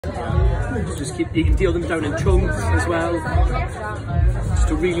Just you can deal them down in chunks as well, just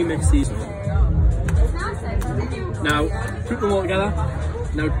to really mix these up. Now, group them all together.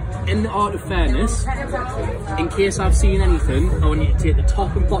 Now, in the art of fairness, in case I've seen anything, I want you to take the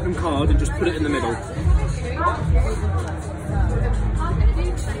top and bottom card and just put it in the middle.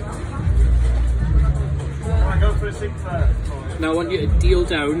 Now I want you to deal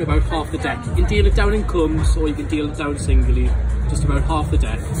down about half the deck. You can deal it down in clumps or you can deal it down singly, just about half the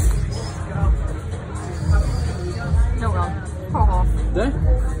deck. No wrong. Half. There?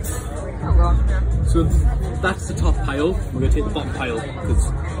 No wrong, yeah. So that's the top pile. We're going to take the bottom pile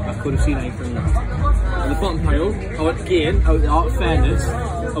because I couldn't have seen anything there. And the bottom pile, I want again, out of the art of fairness,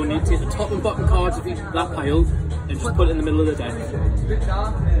 I want you to take the top and bottom cards of that pile and just put it in the middle of the deck.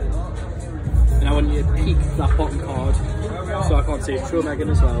 And I want you to peek that bottom card, so I can't see it, throw Megan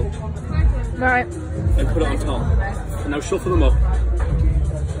as well. Right. And put it on top. And now shuffle them up.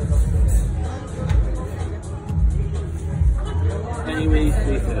 Any way you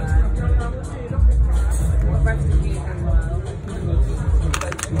see fit.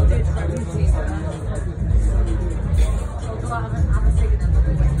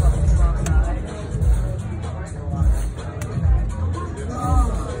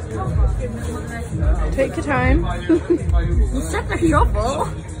 Take your time. You set the shuffle.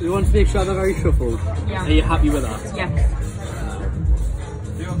 You want to make sure they're very shuffled? Yeah. Are you happy with that? Yeah.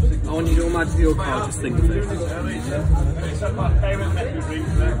 I want you to imagine your card, just think of it.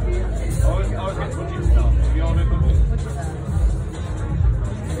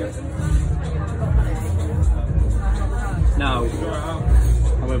 Now,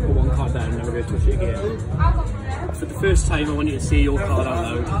 I'm going to put one card down and never going to touch it again. For the first time, I want you to say your card out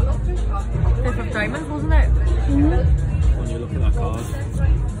loud. Fifth of diamonds, wasn't it? When you look at that card.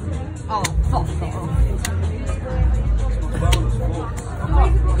 Oh, fuck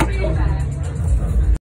off.